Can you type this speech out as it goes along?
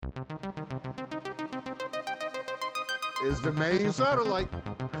Is the main satellite.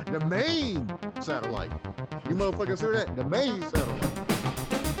 The main satellite. You motherfuckers hear that? The main satellite.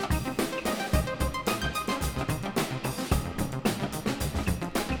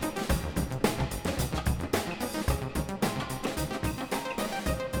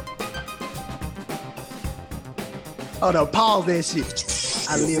 Oh no, pause that shit.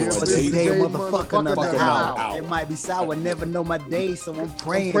 I live for the day, motherfucker, another hour. It might be sour, never know my day, so I'm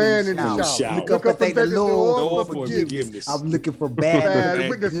praying in the shower. Look up and thank the Lord for forgiveness. I'm looking for bad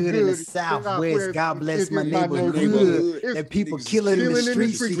and good in the Southwest. God bless my neighborhood. And people killing in the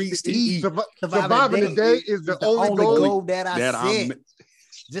streets to eat. Surviving the day is the only goal that I set.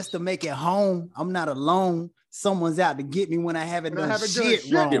 Just to make it home. I'm not alone. Someone's out to get me when I haven't done shit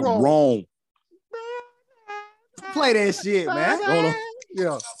wrong. Play that shit, man.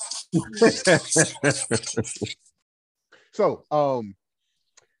 Yeah. So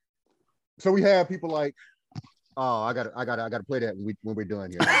we have people like, I gotta play that when we're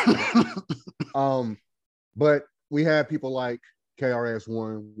done here. But we had people like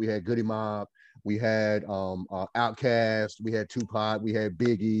KRS-One, we had Goody Mob, we had Outkast, we had Tupac, we had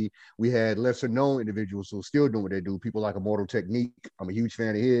Biggie, we had lesser known individuals who are still doing what they do. People like Immortal Technique. I'm a huge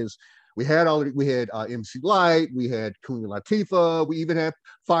fan of his. We had MC Light, we had Queen Latifah, we even had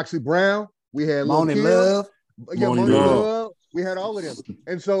Foxy Brown, we had Moaning Love. Yeah, Moaning Love. We had all of them.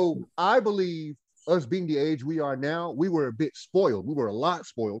 And so I believe us being the age we are now, we were a bit spoiled. We were a lot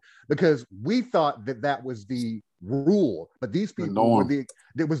spoiled because we thought that was the rule. But these people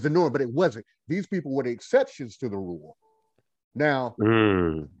it was the norm, but it wasn't. These people were the exceptions to the rule. Now,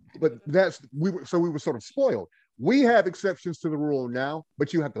 but we were sort of spoiled. We have exceptions to the rule now,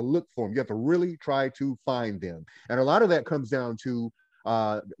 but you have to look for them. You have to really try to find them. And a lot of that comes down to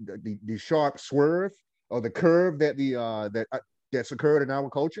the sharp swerve or the curve that's occurred in our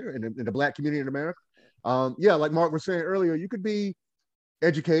culture and in the Black community in America. Like Mark was saying earlier, you could be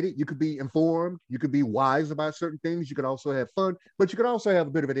educated, you could be informed, you could be wise about certain things, you could also have fun, but you could also have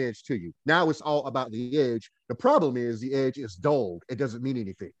a bit of an edge to you. Now it's all about the edge. The problem is the edge is dull. It doesn't mean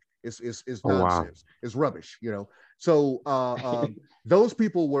anything. It's nonsense. Wow. It's rubbish, you know. So those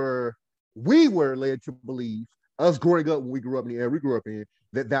people we were led to believe, us growing up when we grew up in the area we grew up in,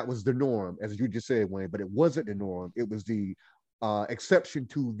 that was the norm, as you just said, Wayne. But it wasn't the norm. It was the exception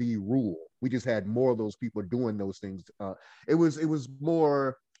to the rule. We just had more of those people doing those things. It was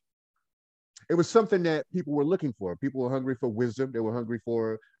something that people were looking for. People were hungry for wisdom. They were hungry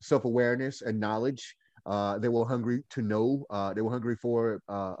for self-awareness and knowledge. They were hungry to know. They were hungry for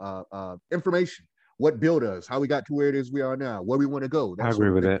information. What built us, how we got to where it is we are now, where we want to go. I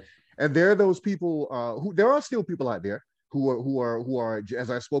agree with that. And there are those people there are still people out there who are, as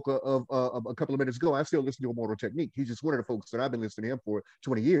I spoke of a couple of minutes ago. I still listen to Immortal Technique. He's just one of the folks that I've been listening to him for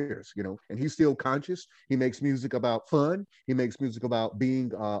 20 years, you know, and he's still conscious. He makes music about fun. He makes music about being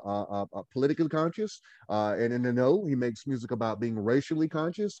politically conscious and in the know. He makes music about being racially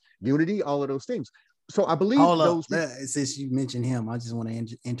conscious, unity, all of those things. So I believe since you mentioned him, I just want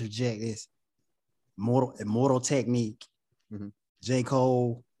to interject this. Immortal Technique, J.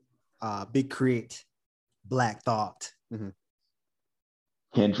 Cole, Big Crit, Black Thought,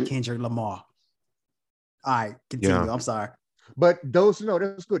 Kendrick Lamar. All right, continue. Yeah. I'm sorry. But that's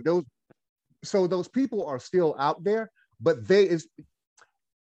good. Those people are still out there, but they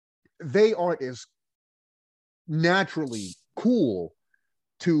aren't as naturally cool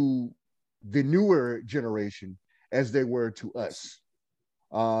to the newer generation as they were to us.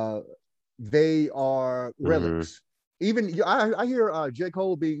 They are relics. Even I hear J.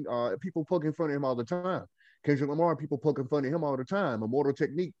 Cole being people poking fun at him all the time. Kendrick Lamar, people poking fun at him all the time. Immortal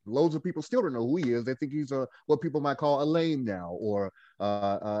Technique, loads of people still don't know who he is. They think he's what people might call a lame now, or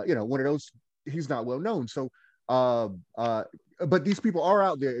one of those. He's not well known. So, but these people are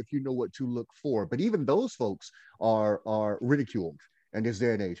out there if you know what to look for. But even those folks are ridiculed in this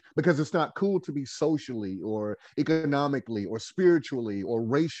day and age, because it's not cool to be socially or economically or spiritually or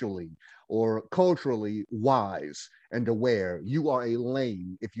racially or culturally wise and aware. You are a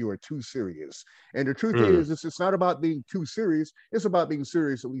lame if you are too serious. And the truth is, it's not about being too serious. It's about being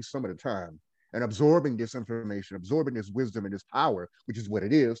serious at least some of the time and absorbing this information, absorbing this wisdom and this power, which is what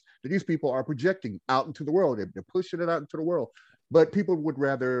it is, that these people are projecting out into the world. They're pushing it out into the world. But people would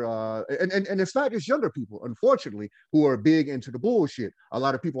rather, and it's not just younger people, unfortunately, who are big into the bullshit. A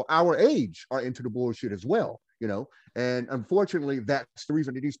lot of people our age are into the bullshit as well, you know. And unfortunately, that's the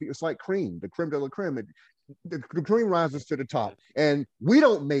reason that these people, it's like cream, the creme de la creme. The cream rises to the top. And we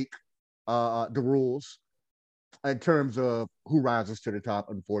don't make the rules in terms of who rises to the top,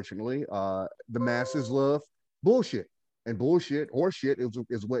 unfortunately. The masses love bullshit. and bullshit or shit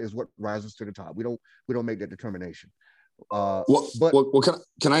is what rises to the top. We don't make that determination.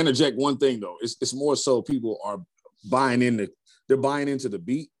 Can I interject one thing though? It's more so people are buying into the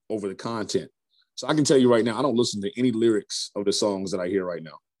beat over the content. So I can tell you right now, I don't listen to any lyrics of the songs that I hear right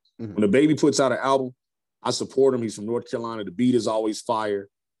now. Mm-hmm. When the baby puts out an album, I support him. He's from North Carolina. The beat is always fire.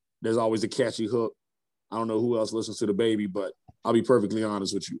 There's always a catchy hook. I don't know who else listens to the baby, but I'll be perfectly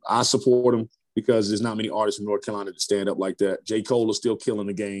honest with you. I support him because there's not many artists from North Carolina that stand up like that. J. Cole is still killing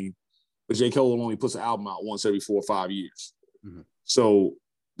the game, but J. Cole only puts an album out once every 4 or 5 years. Mm-hmm. So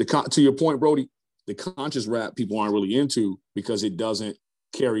to your point, Brody, the conscious rap people aren't really into because it doesn't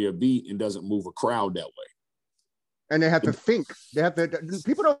carry a beat and doesn't move a crowd that way. And they have to think.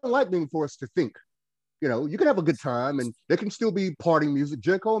 People don't like being forced to think. You know, you can have a good time and there can still be party music.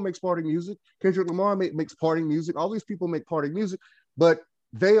 J. Cole makes party music. Kendrick Lamar makes party music. All these people make party music, but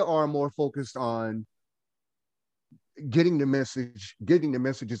they are more focused on getting the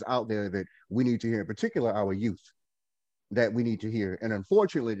messages out there that we need to hear, in particular our youth, that we need to hear. And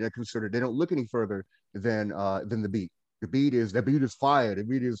unfortunately, they don't look any further than the beat. The beat is fire. The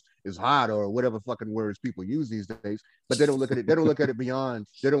beat is hot, or whatever fucking words people use these days. But they don't look at it. They don't look at it beyond.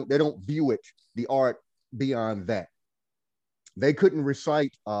 They don't view it, the art, beyond that. They couldn't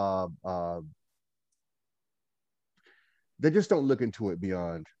recite. They just don't look into it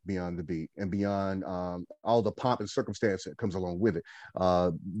beyond the beat and beyond all the pomp and circumstance that comes along with it.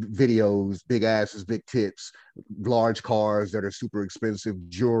 Videos, big asses, big tits, large cars that are super expensive,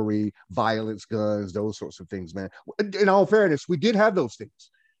 jewelry, violence, guns, those sorts of things, man. In all fairness, we did have those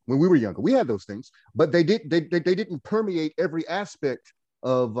things when we were younger. We had those things, but they didn't permeate every aspect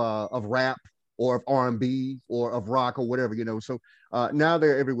of rap or of R&B or of rock or whatever, you know. So now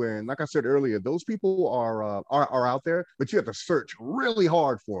they're everywhere. And like I said earlier, those people are out there, but you have to search really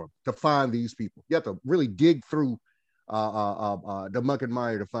hard for them to find these people. You have to really dig through the muck and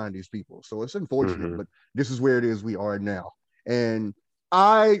mire to find these people. So it's unfortunate, but this is where it is we are now. And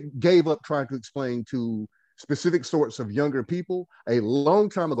I gave up trying to explain to specific sorts of younger people a long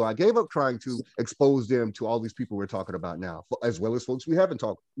time ago. I gave up trying to expose them to all these people we're talking about now, as well as folks we haven't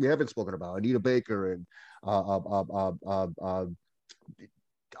spoken about, Anita Baker and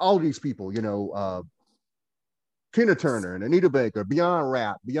all these people, you know, Tina Turner and Anita Baker, beyond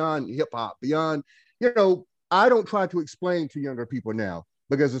rap, beyond hip hop, beyond, you know, I don't try to explain to younger people now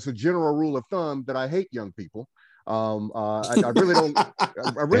because it's a general rule of thumb that I hate young people. I really don't. I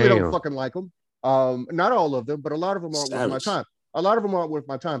really don't fucking like them. Not all of them, but a lot of them aren't worth my time. A lot of them aren't worth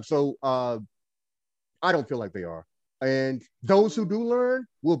my time. So I don't feel like they are. And those who do learn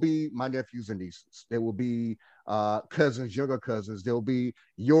will be my nephews and nieces. They will be cousins, younger cousins. They'll be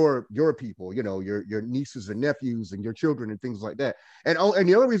your people, you know, your nieces and nephews and your children and things like that. And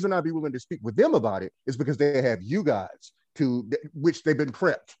the only reason I'd be willing to speak with them about it is because they have you guys which they've been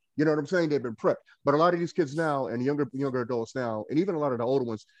prepped. You know what I'm saying? They've been prepped. But a lot of these kids now and younger adults now, and even a lot of the older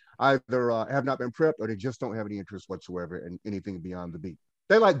ones, either have not been prepped or they just don't have any interest whatsoever in anything beyond the beat.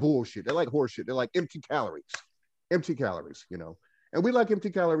 They like bullshit. They like horseshit. They like empty calories, you know. And we like empty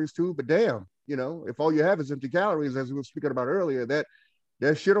calories too, but damn, you know, if all you have is empty calories, as we were speaking about earlier, that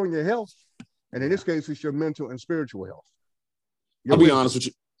shit on your health. And in this case, it's your mental and spiritual health. I'll be honest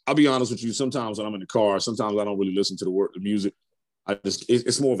with you. Sometimes when I'm in the car, sometimes I don't really listen to the music.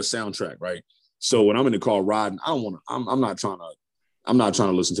 It's more of a soundtrack, right? So when I'm in the car riding, I'm not trying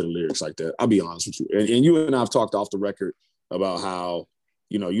to listen to the lyrics like that. I'll be honest with you. And you and I've talked off the record about how,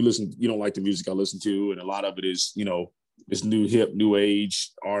 you know, you don't like the music I listen to, and a lot of it is, you know, this new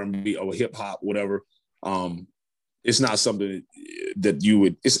age R&B or hip hop, whatever. It's not something that you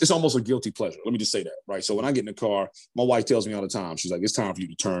would. It's almost a guilty pleasure. Let me just say that, right? So when I get in the car, my wife tells me all the time. She's like, "It's time for you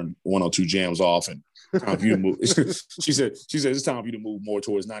to turn 102 jams off, and time for you to move." she said it's time for you to move more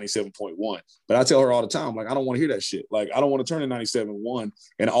towards 97.1. But I tell her all the time, like, I don't want to hear that shit. Like, I don't want to turn to 97.1,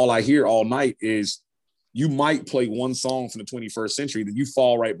 and all I hear all night is you might play one song from the 21st century, then you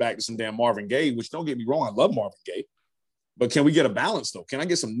fall right back to some damn Marvin Gaye. Which, don't get me wrong, I love Marvin Gaye, but can we get a balance though? Can I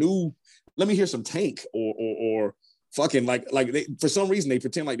get some new? Let me hear some Tank or fucking like for some reason they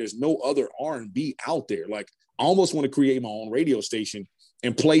pretend like there's no other R&B out there. Like, I almost want to create my own radio station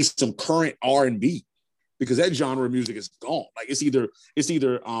and play some current R&B because that genre of music is gone. Like, it's either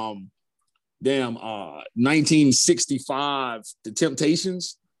 1965 The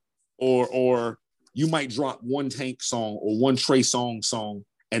Temptations or you might drop one Tank song or one Trey Songz song,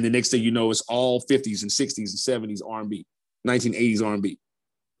 and the next thing you know, it's all 50s and 60s and 70s R&B, 1980s R&B.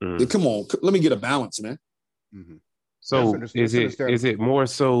 Come on, let me get a balance, man. Mm-hmm. So is it more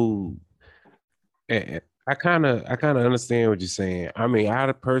so? I kind of understand what you're saying. I mean,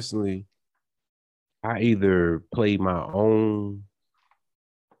 I personally, I either play my own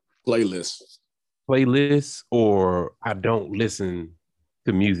playlist or I don't listen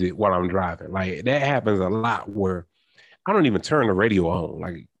to music while I'm driving. Like that happens a lot where I don't even turn the radio on,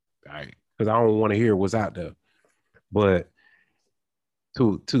 like, because I don't want to hear what's out there. But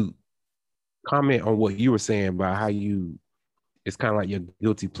to comment on what you were saying about how it's kind of like your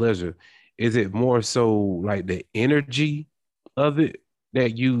guilty pleasure. Is it more so like the energy of it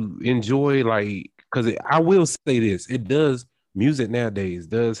that you enjoy? Like, because I will say this, music nowadays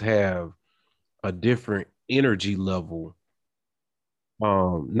does have a different energy level.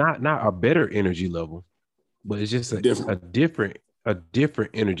 Not a better energy level, but it's just a different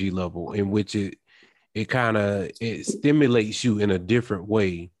energy level in which it kind of it stimulates you in a different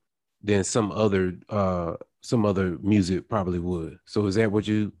way than some other music probably would. So is that what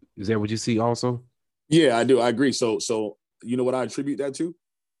you see also? Yeah, I do. I agree. So you know what I attribute that to?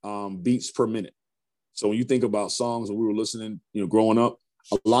 Beats per minute. So when you think about songs that we were listening, growing up,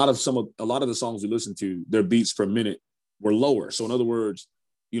 a lot of the songs we listened to, their beats per minute were lower. So in other words,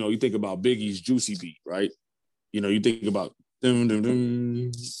 you think about Biggie's Juicy Beat, right? You think about dum, dum,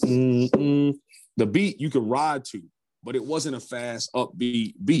 dum, the beat you could ride to, but it wasn't a fast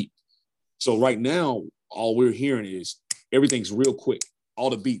upbeat beat. So right now, all we're hearing is everything's real quick. All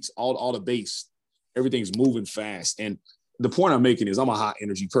the beats, all the bass, everything's moving fast. And the point I'm making is I'm a high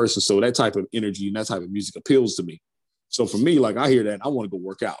energy person. So that type of energy and that type of music appeals to me. So for me, like I hear that, I want to go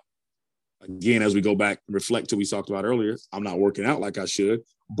work out. Again, as we go back and reflect to what we talked about earlier, I'm not working out like I should,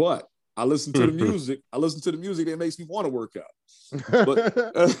 but I listen to the music. I listen to the music that makes me want to work out.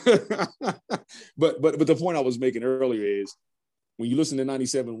 But, but the point I was making earlier is when you listen to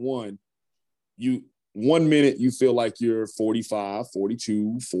 97.1, 1 minute you feel like you're 45,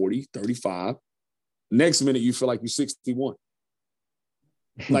 42, 40, 35. Next minute you feel like you're 61.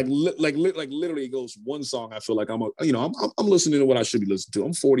 like literally it goes one song. I feel like I'm listening to what I should be listening to.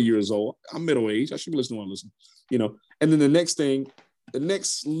 I'm 40 years old. I'm middle age. I should be listening to what I'm listening. And then the next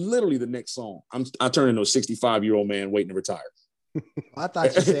song, I turn into a 65-year-old man waiting to retire. I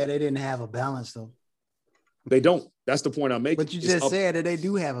thought you said they didn't have a balance though. They don't. That's the point I'm making. But you just said that they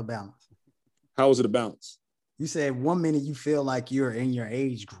do have a balance. How is it a balance? You said 1 minute you feel like you're in your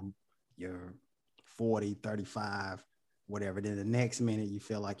age group. You're 40, 35, whatever. Then the next minute you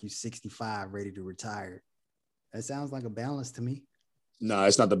feel like you're 65, ready to retire. That sounds like a balance to me. No,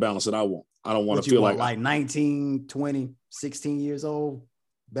 it's not the balance that I want. I don't want to feel like 19, 20, 16 years old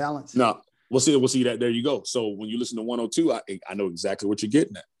balance. No, we'll see that. There you go. So when you listen to 102, I know exactly what you're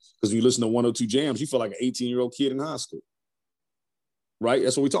getting at. Because when you listen to 102 jams, you feel like an 18-year-old kid in high school. Right?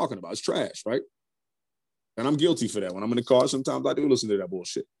 That's what we're talking about. It's trash, right? And I'm guilty for that. When I'm in the car, sometimes I do listen to that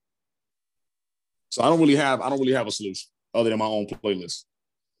bullshit. So I don't really have a solution other than my own playlist.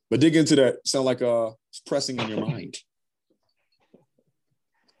 But dig into that. Sound like it's pressing on your mind.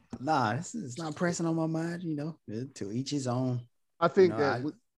 Nah, it's not pressing on my mind, to each his own. I think that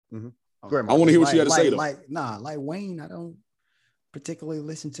I want to hear what you had to say though. Like Wayne, I don't particularly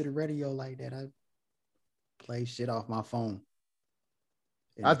listen to the radio like that. I play shit off my phone.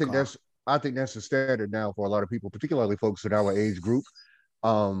 I think that's the standard now for a lot of people, particularly folks in our age group.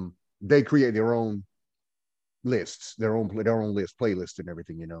 They create their own lists, their own list, playlist, and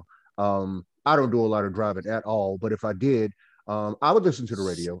everything. I don't do a lot of driving at all, but if I did, I would listen to the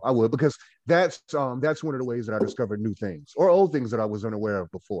radio. I would, because that's one of the ways that I discovered new things or old things that I was unaware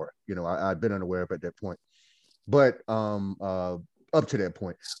of before. I'd been unaware of at that point, but up to that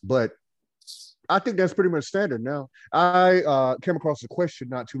point. But I think that's pretty much standard now. I came across a question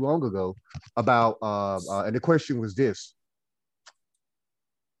not too long ago about, and the question was this: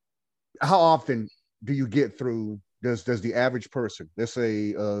 how often do you get through? Does the average person, let's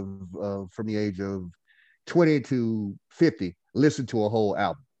say from the age of 20 to 50, listen to a whole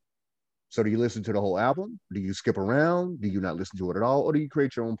album? So do you listen to the whole album? Do you skip around? Do you not listen to it at all? Or do you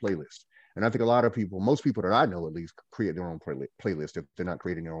create your own playlist? And I think a lot of people, most people that I know at least, create their own playlist if they're not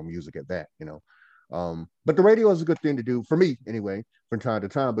creating their own music at that, But the radio is a good thing to do for me anyway, from time to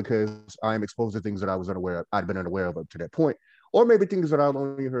time, because I am exposed to things that I'd been unaware of up to that point, or maybe things that I've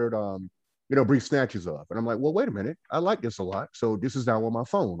only heard, brief snatches of. And I'm like, well, wait a minute, I like this a lot. So this is now on my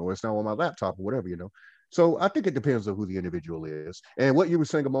phone, or it's now on my laptop, or whatever, So I think it depends on who the individual is. And what you were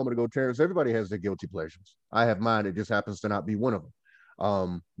saying a moment ago, Terrence, everybody has their guilty pleasures. I have mine. It just happens to not be one of them.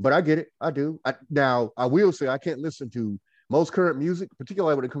 But I get it. I do. Now, I will say I can't listen to most current music,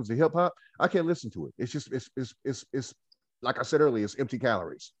 particularly when it comes to hip hop. I can't listen to it. It's just, it's like I said earlier, it's empty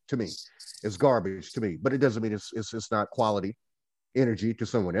calories to me. It's garbage to me. But it doesn't mean it's not quality energy to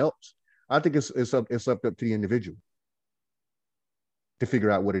someone else. I think it's up to the individual. to figure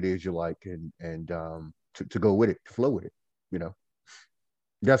out what it is you like and to go with it, to flow with it. You know,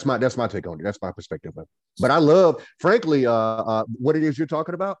 that's my take on it. That's my perspective of it. But I love, frankly, what it is you're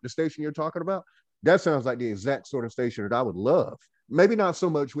talking about, the station you're talking about. That sounds like the exact sort of station that I would love. Maybe not so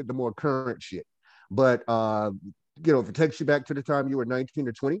much with the more current shit, but you know, if it takes you back to the time you were 19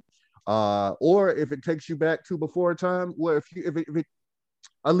 or 20, or if it takes you back to before a time where if it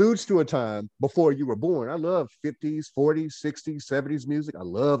alludes to a time before you were born. I love 50s, 40s, 60s, 70s music. I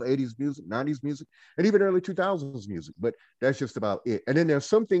love 80s music, 90s music, and even early 2000s music. But that's just about it. And then there's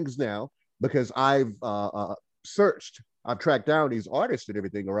some things now, because I've searched, I've tracked down these artists and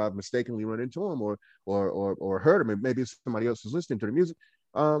everything, or I've mistakenly run into them, or heard them, and maybe somebody else is listening to the music.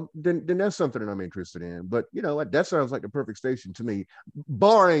 Then that's something that I'm interested in. But you know, that sounds like the perfect station to me,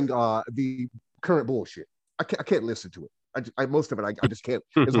 barring the current bullshit. I can't listen to it. Most of it, I just can't.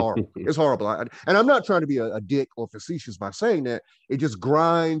 It's horrible. It's horrible. And I'm not trying to be a dick or facetious by saying that. It just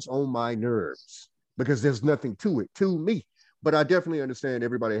grinds on my nerves because there's nothing to it, to me. But I definitely understand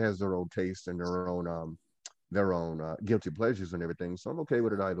everybody has their own taste and their own guilty pleasures and everything. So I'm okay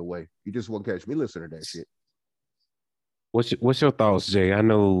with it either way. You just won't catch me listening to that shit. What's your thoughts, Jay? I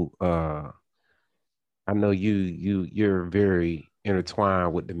know you're very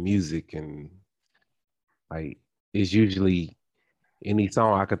intertwined with the music, and like it's usually any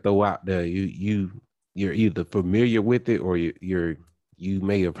song I could throw out there, you're either familiar with it or you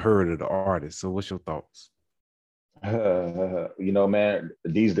may have heard of the artist. So what's your thoughts? You know, man,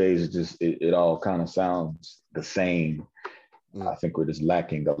 these days it all kind of sounds the same. I think we're just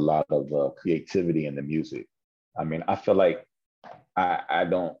lacking a lot of creativity in the music. I mean, I feel like I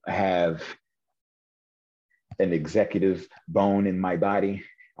don't have an executive bone in my body.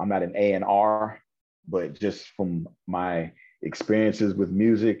 I'm not an A&R, but just from my experiences with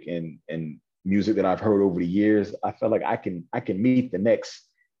music and music that I've heard over the years, I feel like I can meet the next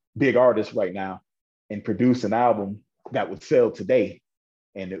big artist right now and produce an album that would sell today.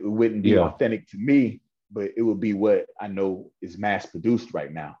 And it wouldn't be authentic to me, but it would be what I know is mass produced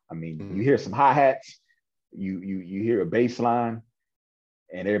right now. I mean, you hear some hi-hats, you hear a bass line,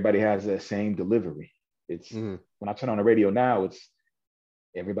 and everybody has that same delivery. It's when I turn on the radio now, it's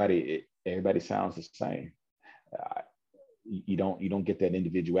everybody sounds the same. You don't get that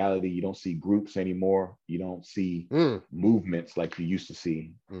individuality. You don't see groups anymore. You don't see movements like you used to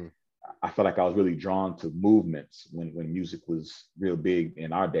see. I feel like I was really drawn to movements when music was real big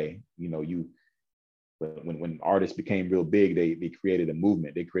in our day. You know, when artists became real big, they created a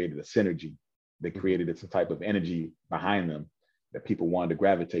movement. They created a synergy. They created some type of energy behind them that people wanted to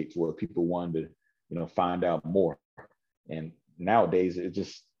gravitate toward. People wanted to, you know, find out more. And nowadays, it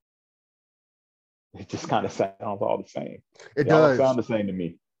just kind of sounds all the same. It does sound the same to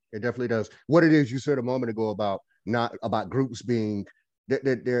me. It definitely does. What it is you said a moment ago about not about groups being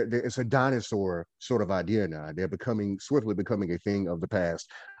it's a dinosaur sort of idea now. They're swiftly becoming a thing of the past.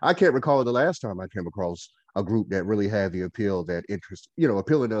 I can't recall the last time I came across a group that really had the appeal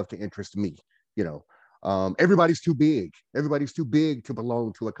appeal enough to interest me. You know, everybody's too big. Everybody's too big to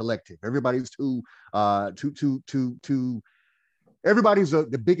belong to a collective. Everybody's too everybody's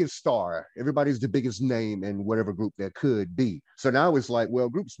the biggest star. Everybody's the biggest name in whatever group there could be. So now it's like, well,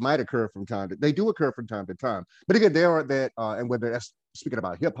 groups might occur from time to time. But again, they aren't that, and whether that's speaking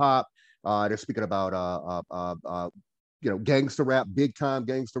about hip hop, they're speaking about gangster rap, big time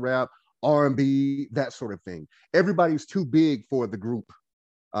gangster rap, R&B, that sort of thing. Everybody's too big for the group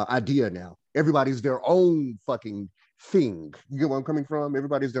idea now. Everybody's their own fucking thing. You get where I'm coming from?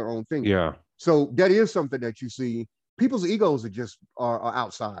 Everybody's their own thing. Yeah. So that is something that you see. People's egos are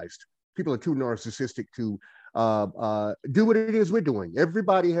outsized. People are too narcissistic to do what it is we're doing.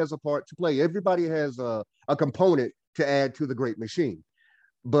 Everybody has a part to play. Everybody has a component to add to the great machine.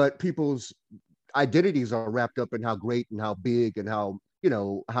 But people's identities are wrapped up in how great and how big and how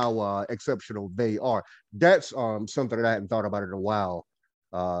exceptional they are. That's something that I hadn't thought about in a while.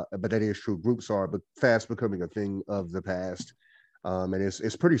 But that is true. Groups are fast becoming a thing of the past. And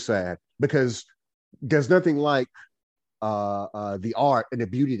it's pretty sad because there's nothing like the art and the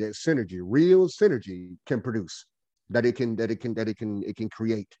beauty that real synergy can produce, that it can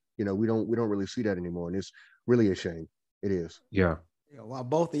create. You know, we don't really see that anymore, and it's really a shame. It is. Yeah. While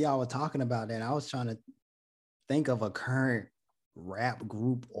both of y'all were talking about that, I was trying to think of a current rap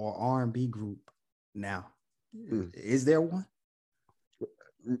group or R&B group now. Is there one?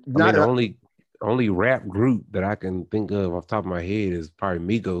 Only rap group that I can think of off the top of my head is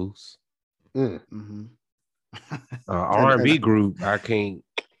probably Migos. R&B group, I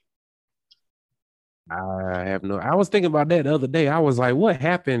was thinking about that the other day. I was like, what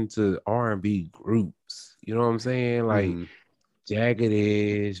happened to R&B groups? You know what I'm saying? Like Jagged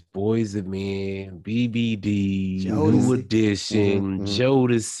Edge, Boys and Men, BBD, New Jodeci. Edition,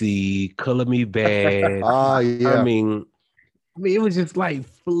 Jodeci, Color Me Bad. Yeah. I mean, it was just like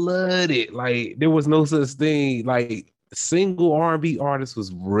flooded. Like there was no such thing. Like single R&B artists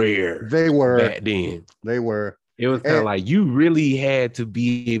was rare. They were back then. They were. It was kind of like you really had to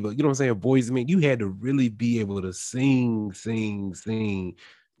be able, you know what I'm saying? Boys and Men, you had to really be able to sing to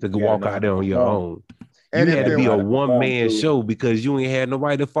walk out there on your own. You had to be a one-man show because you ain't had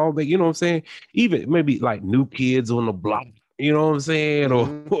nobody to fall back. You know what I'm saying? Even maybe like New Kids on the Block. You know what I'm saying? Or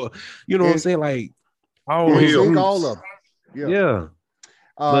you know what I'm saying? Like all of them. Yeah.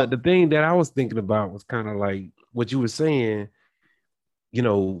 But the thing that I was thinking about was kind of like what you were saying. You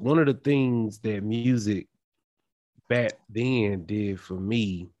know, one of the things that music back then did for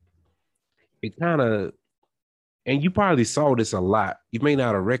me, it kind of, and you probably saw this a lot. You may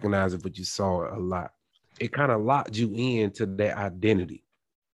not have recognized it, but you saw it a lot. It kind of locked you into that identity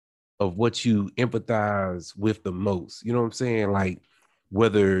of what you empathize with the most. You know what I'm saying? Like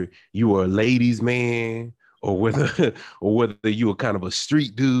whether you were a ladies' man or whether you were kind of a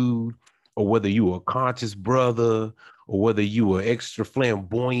street dude or whether you were a conscious brother or whether you were extra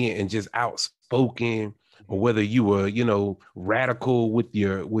flamboyant and just outspoken or whether you were, you know, radical with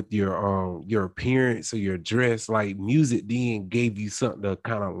your appearance or your dress. Like music then gave you something to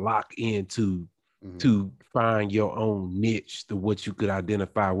kind of lock into to find your own niche to what you could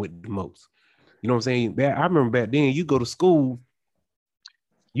identify with the most. You know what I'm saying? I remember back then you go to school,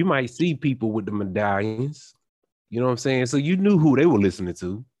 you might see people with the medallions. You know what I'm saying? So you knew who they were listening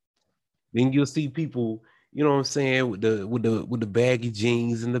to. Then you'll see people, you know what I'm saying, with the baggy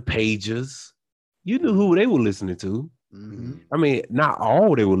jeans and the pages. You knew who they were listening to. I mean, not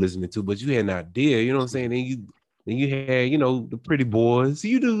all they were listening to, but you had an idea. You know what I'm saying? Then you had, you know, the pretty boys.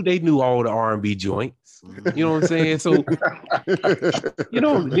 They knew all the R&B joints. You know what I'm saying? So, you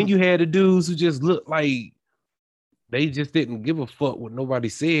know, then you had the dudes who just looked like they just didn't give a fuck what nobody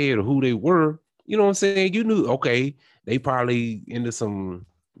said or who they were. You know what I'm saying? You knew, okay, they probably into some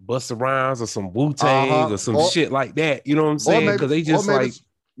Busta Rhymes or some Wu-Tang or some shit like that. You know what I'm saying? Because they just like,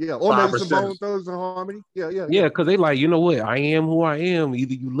 or maybe some Bone Thugs and Harmony. Yeah, because they like, you know what? I am who I am.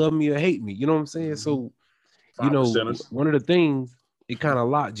 Either you love me or hate me. You know what I'm saying? So, you know, one of the things, it kind of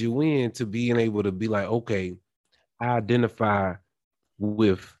locked you in to being able to be like, okay, I identify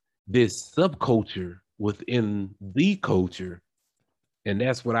with this subculture within the culture. And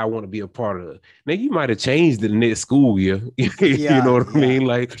that's what I want to be a part of. Now, you might have changed the next school year. You know what I mean?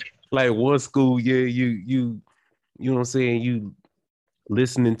 Like one school year, you know what I'm saying? You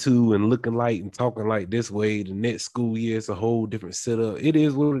listening to and looking like and talking like this way. The next school year, it's a whole different setup. It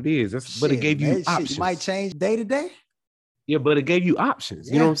is what it is. But it gave you options. You might change day to day. Yeah, but it gave you options.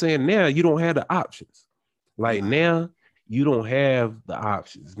 You know what I'm saying? Now you don't have the options. Like now, you don't have the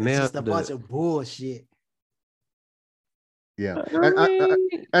options. Now it's just a bunch of bullshit. Yeah.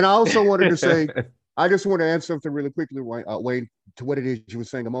 And I also wanted to say, I just want to add something really quickly, Wayne, to what it is you were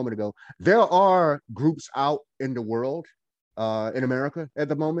saying a moment ago. There are groups out in the world, in America at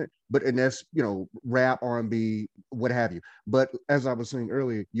the moment, and that's, you know, rap, R&B, what have you. But as I was saying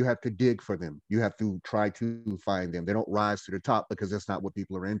earlier, you have to dig for them. You have to try to find them. They don't rise to the top because that's not what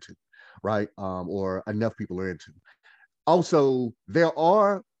people are into, right? Or enough people are into. Also, there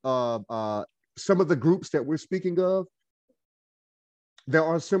are some of the groups that we're speaking of. There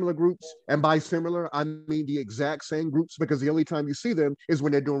are similar groups, and by similar, I mean the exact same groups, because the only time you see them is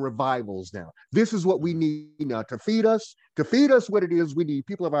when they're doing revivals now. This is what we need now to feed us what it is we need.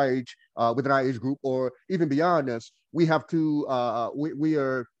 People of our age, within our age group, or even beyond us, we have to, we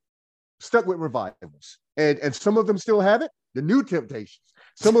are stuck with revivals. And some of them still have it, the New Temptations.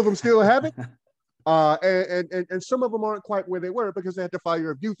 Some of them still have it. And some of them aren't quite where they were because they had the fire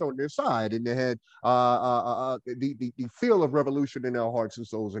of youth on their side, and they had the feel of revolution in their hearts and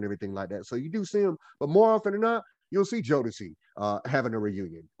souls and everything like that. So you do see them, but more often than not, you'll see Jodeci having a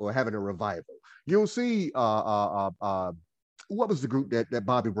reunion or having a revival. You'll see what was the group that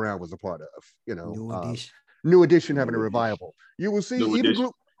Bobby Brown was a part of? You know, New Edition having a revival. You will see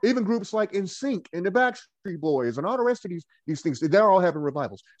even groups like NSYNC and the Backstreet Boys and all the rest of these things, they're all having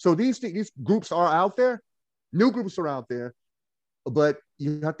revivals. So these groups are out there. New groups are out there, but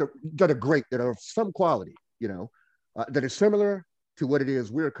you got a great that are of some quality, you know, that is similar to what it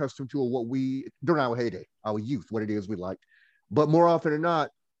is we're accustomed to, or what we, during our heyday, our youth, what it is we liked. But more often than not,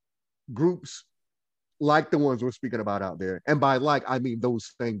 groups like the ones we're speaking about out there, and by like, I mean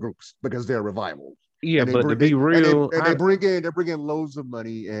those same groups, because they're revivals. Yeah, but to be real, they bring in loads of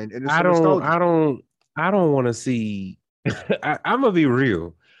money, and it's I don't want to see. I'm gonna be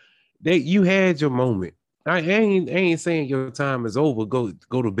real. You had your moment. I ain't saying your time is over. Go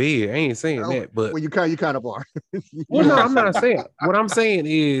to bed. I ain't saying that. But well, you kind of are. Well, no, I'm not saying. What I'm saying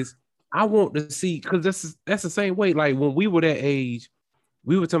is, I want to see, because that's the same way. Like when we were that age,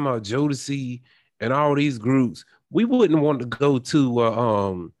 we were talking about Jodeci and all these groups. We wouldn't want to go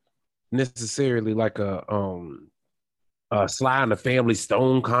to necessarily like a Sly and the Family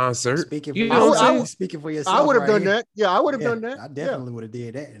Stone concert. Speaking for yourself. I would have done that. Yeah, I would have done that. I definitely would have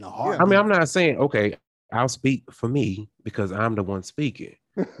did that in a heartbeat. I mean, I'm not saying, okay, I'll speak for me because I'm the one speaking.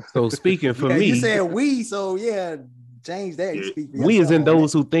 So speaking for me, you said we, so yeah, change that. You speak for we is in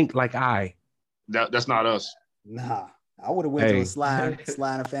those who think like I. That's not us. Nah. I would have went to a Sly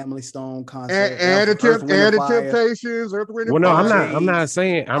and Family Stone concert. And the Temptations. Well, no, I'm not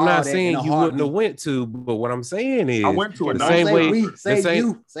saying you wouldn't have went to, but what I'm saying is, I went to the same way.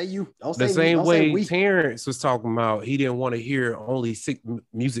 Say you. Don't say the same me. way we. Terrence was talking about, he didn't want to hear only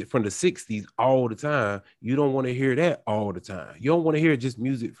music from the 60s all the time. You don't want to hear that all the time. You don't want to hear just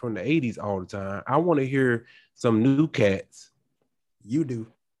music from the 80s all the time. I want to hear some new cats. You do.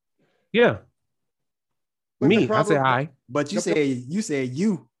 Yeah. But me, I said I. But you said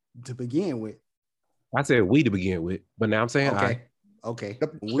you to begin with. I said we to begin with, but now I'm saying I. Okay.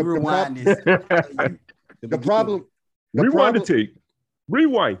 We rewind this. The problem. Rewind the tape.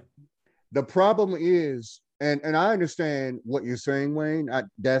 Rewind. The problem is, and I understand what you're saying, Wayne.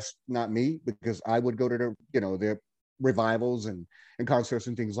 That's not me, because I would go to their revivals and concerts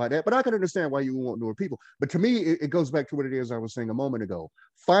and things like that. But I can understand why you want newer people. But to me, it goes back to what it is I was saying a moment ago.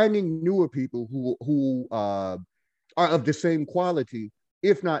 Finding newer people who are of the same quality,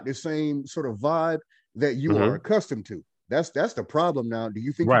 if not the same sort of vibe that you are accustomed to. That's the problem now. Do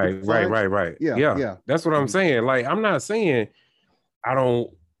you think? Right. Yeah. That's what I'm saying. Like, I'm not saying I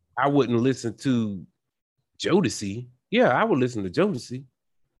wouldn't listen to Jodeci. Yeah, I would listen to Jodeci,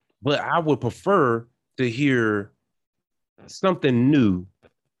 but I would prefer to hear something new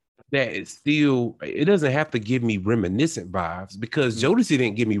that is still, it doesn't have to give me reminiscent vibes, because Jodeci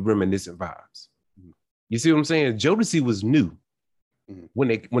didn't give me reminiscent vibes. You see what I'm saying? Jodeci was new when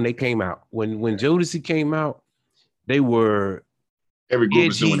they came out. When Jodeci came out, they were every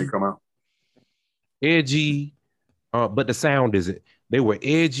group is new when they come out. Edgy, but the sound isn't. They were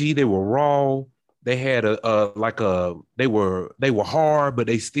edgy, they were raw. They had they were hard, but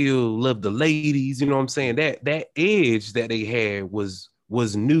they still loved the ladies. You know what I'm saying? That edge that they had was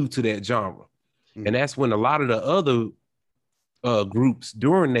new to that genre. And that's when a lot of the other groups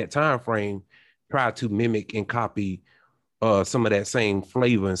during that time frame tried to mimic and copy some of that same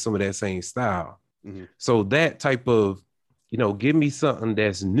flavor and some of that same style. So that type of, give me something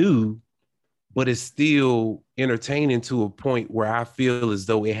that's new, but it's still entertaining to a point where I feel as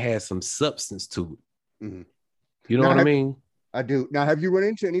though it has some substance to it. You know what I mean? I do. Now, have you run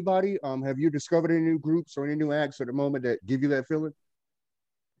into anybody? Have you discovered any new groups or any new acts at the moment that give you that feeling?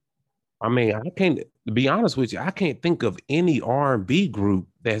 I mean, to be honest with you, I can't think of any R&B group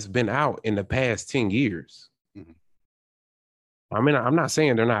that's been out in the past 10 years. I mean, I'm not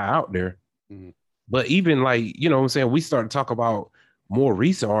saying they're not out there, but even like, what I'm saying, we started to talk about more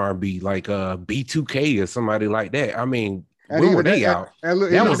recent R&B, like B2K or somebody like that. I mean, when were they out? That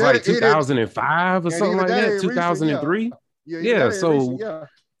was like 2005 or something like that, 2003. Yeah. So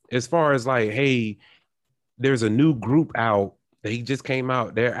as far as like, hey, there's a new group out. They just came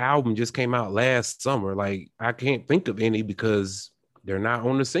out. Their album just came out last summer. Like, I can't think of any because they're not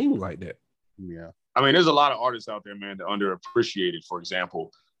on the scene like that. Yeah. I mean, there's a lot of artists out there, man, that underappreciated. For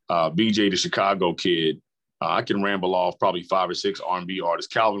example, BJ the Chicago Kid. I can ramble off probably 5 or 6 R&B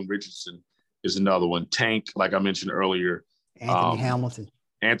artists. Calvin Richardson is another one. Tank, like I mentioned earlier.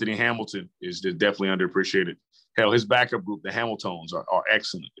 Anthony Hamilton is definitely underappreciated. Hell, his backup group, the Hamiltones, are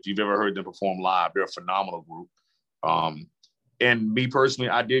excellent. If you've ever heard them perform live, they're a phenomenal group. And me personally,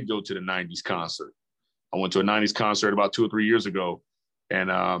 I did go to the 90s concert. I went to a 90s concert about 2 or 3 years ago,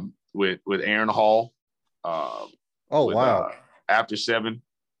 and with Aaron Hall. Wow. After 7.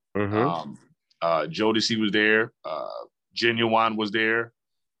 Jodeci was there. Genuine was there.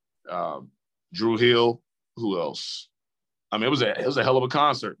 Drew Hill. Who else? I mean, it was a hell of a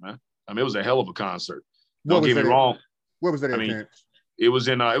concert, man. I mean, it was a hell of a concert. Don't get me wrong. Where was that? It was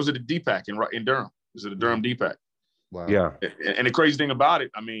at the DPAC in Durham. It was at the Durham DPAC. Wow. Yeah. And the crazy thing about it,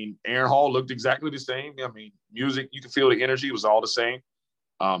 I mean, Aaron Hall looked exactly the same. I mean, music, you could feel the energy was all the same.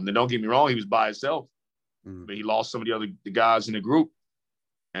 Then don't get me wrong, he was by himself, but he lost some of the guys in the group.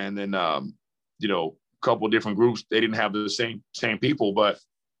 And then, a couple of different groups, they didn't have the same people. But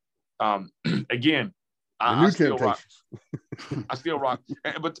again, I still rock. I still rock.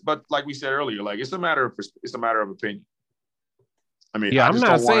 But like we said earlier, like it's a matter of opinion. I mean, yeah,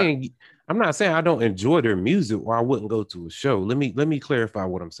 I'm I'm not saying I don't enjoy their music or I wouldn't go to a show. Let me clarify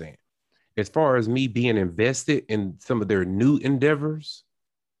what I'm saying. As far as me being invested in some of their new endeavors,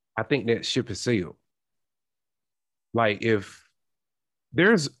 I think that ship has sailed. Like if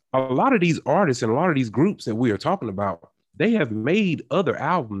there's a lot of these artists and a lot of these groups that we are talking about, they have made other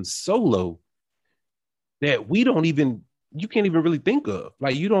albums solo that you can't even really think of.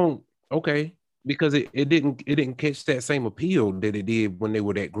 Like you don't, okay, because it didn't catch that same appeal that it did when they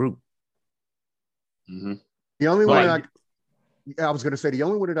were that group. Mm-hmm. The only one I was going to say, the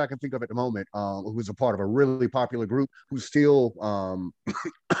only one that I can think of at the moment, who's a part of a really popular group, who's still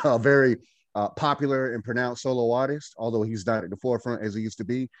a very popular and pronounced solo artist, although he's not at the forefront as he used to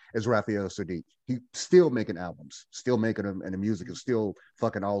be, is Raphael Sadiq. He's still making albums, still making them, and the music is still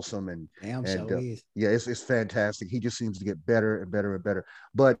fucking awesome. And yeah, it's fantastic. He just seems to get better and better and better.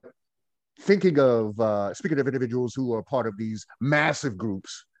 But thinking of speaking of individuals who are part of these massive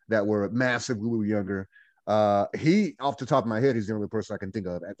groups that were massive when we were younger, he, off the top of my head, is the only person I can think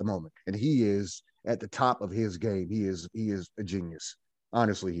of at the moment, and he is at the top of his game. He is a genius.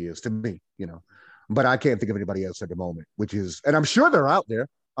 Honestly, he is to me, but I can't think of anybody else at the moment, which is, and I'm sure they're out there.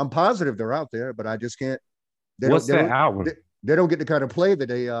 I'm positive they're out there, but I just can't. What's that album? They don't get the kind of play that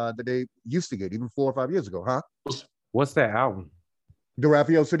they used to get even 4 or 5 years ago, huh? What's that album? The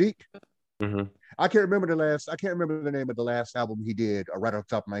Raphael Sadiq. Mm-hmm. I can't remember the name of the last album he did right off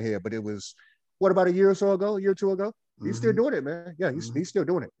the top of my head, but it was about a year or 2 ago. He's still doing it, man. Yeah, he's still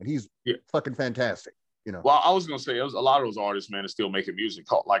doing it, and he's fucking fantastic. Well, I was gonna say, it was a lot of those artists, man, are still making music.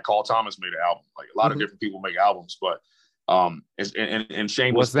 Like Carl Thomas made an album. Like a lot of different people make albums, but and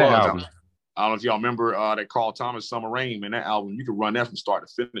shameless plug. I don't know if y'all remember that Carl Thomas Summer Rain, man. That album, you can run that from start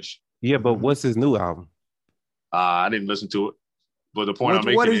to finish. Yeah, but what's his new album? I didn't listen to it, but the point I'm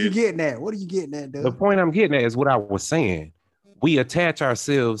making what are you getting at? What are you getting at, dude? The point I'm getting at is what I was saying. We attach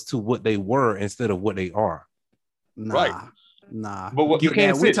ourselves to what they were instead of what they are. Right. Nah, but what, you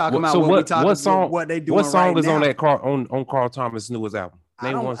can't. We talking about what song? What they doing? What song is on that on Carl Thomas' newest album?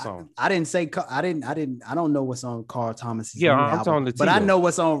 Name one song. I didn't say. I don't know what's on Carl Thomas' new album. I'm talking to but I know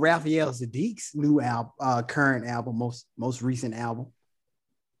what's on Raphael Sadiq's new album, current album, most recent album.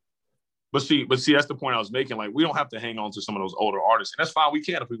 But see, that's the point I was making. Like, we don't have to hang on to some of those older artists, and that's fine. We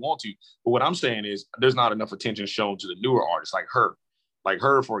can if we want to. But what I'm saying is, there's not enough attention shown to the newer artists, like her,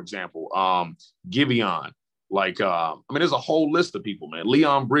 for example, Giveon. Like, there's a whole list of people, man.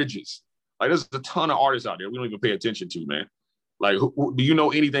 Leon Bridges. Like, there's a ton of artists out there we don't even pay attention to, man. Like, who do you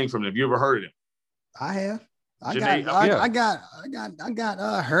know anything from them? Have you ever heard of them? I have. I got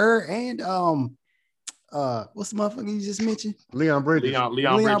her and what's the motherfucker you just mentioned? Leon Bridges.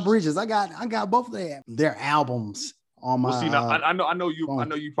 Leon Bridges. I got both of their albums on my. See, now, I know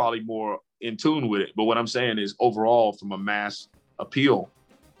you probably more in tune with it, but what I'm saying is, overall, from a mass appeal,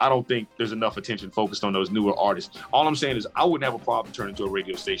 I don't think there's enough attention focused on those newer artists. All I'm saying is, I wouldn't have a problem turning to a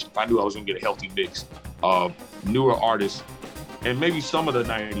radio station if I knew I was going to get a healthy mix of newer artists and maybe some of the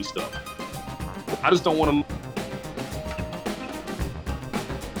 90s stuff. I just don't want to.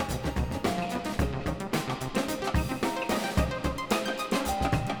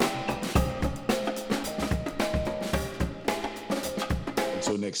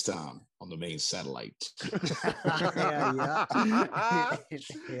 Until next time on the main satellite.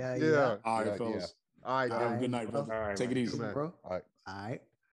 Yeah. All right, fellas. All right, good night, bro. All right, take it easy, bro. All right. All right.